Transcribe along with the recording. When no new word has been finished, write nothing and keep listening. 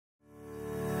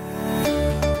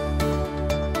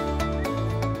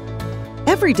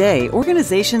Every day,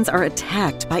 organizations are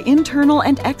attacked by internal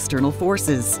and external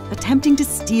forces, attempting to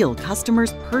steal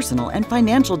customers' personal and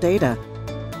financial data.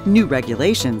 New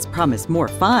regulations promise more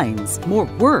fines, more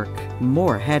work,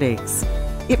 more headaches.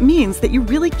 It means that you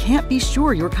really can't be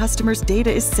sure your customers'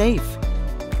 data is safe.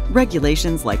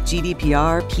 Regulations like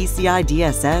GDPR, PCI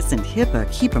DSS, and HIPAA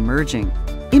keep emerging,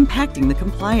 impacting the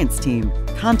compliance team,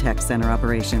 contact center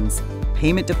operations,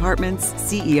 payment departments,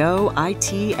 CEO,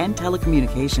 IT, and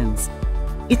telecommunications.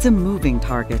 It's a moving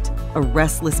target, a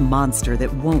restless monster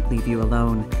that won't leave you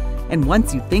alone. And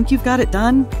once you think you've got it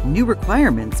done, new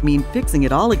requirements mean fixing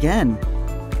it all again.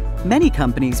 Many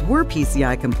companies were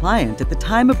PCI compliant at the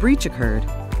time a breach occurred.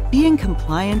 Being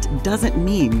compliant doesn't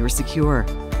mean you're secure.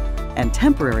 And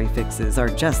temporary fixes are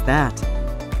just that,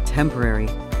 temporary.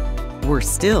 Worse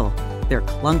still, they're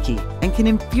clunky and can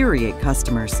infuriate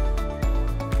customers.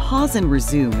 Pause and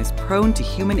resume is prone to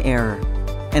human error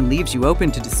and leaves you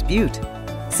open to dispute,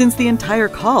 since the entire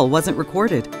call wasn't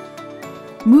recorded.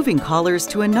 Moving callers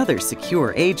to another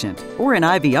secure agent or an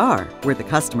IVR where the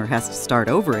customer has to start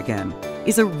over again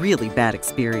is a really bad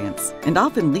experience and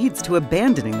often leads to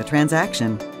abandoning the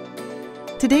transaction.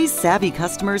 Today's savvy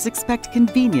customers expect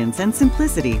convenience and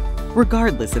simplicity,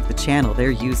 regardless of the channel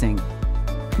they're using.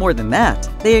 More than that,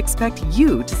 they expect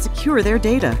you to secure their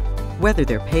data, whether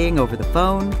they're paying over the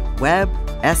phone, web,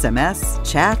 SMS,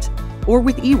 chat, or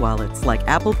with e-wallets like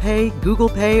Apple Pay, Google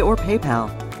Pay, or PayPal.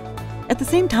 At the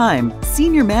same time,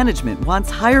 senior management wants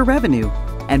higher revenue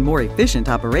and more efficient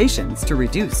operations to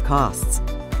reduce costs.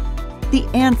 The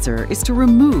answer is to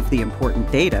remove the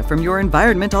important data from your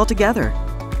environment altogether,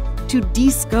 to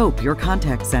de-scope your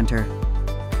contact center.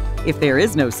 If there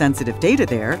is no sensitive data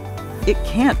there, it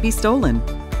can't be stolen.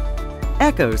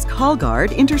 Eckoh's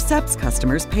CallGuard intercepts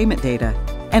customers' payment data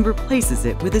and replaces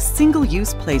it with a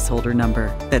single-use placeholder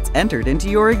number that's entered into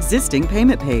your existing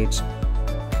payment page.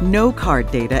 No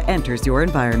card data enters your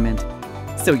environment,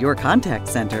 so your contact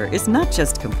center is not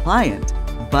just compliant,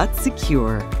 but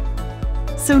secure.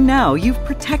 So now you've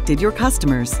protected your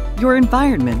customers, your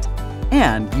environment,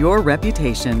 and your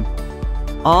reputation,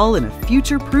 all in a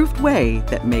future-proofed way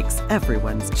that makes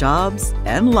everyone's jobs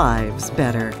and lives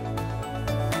better.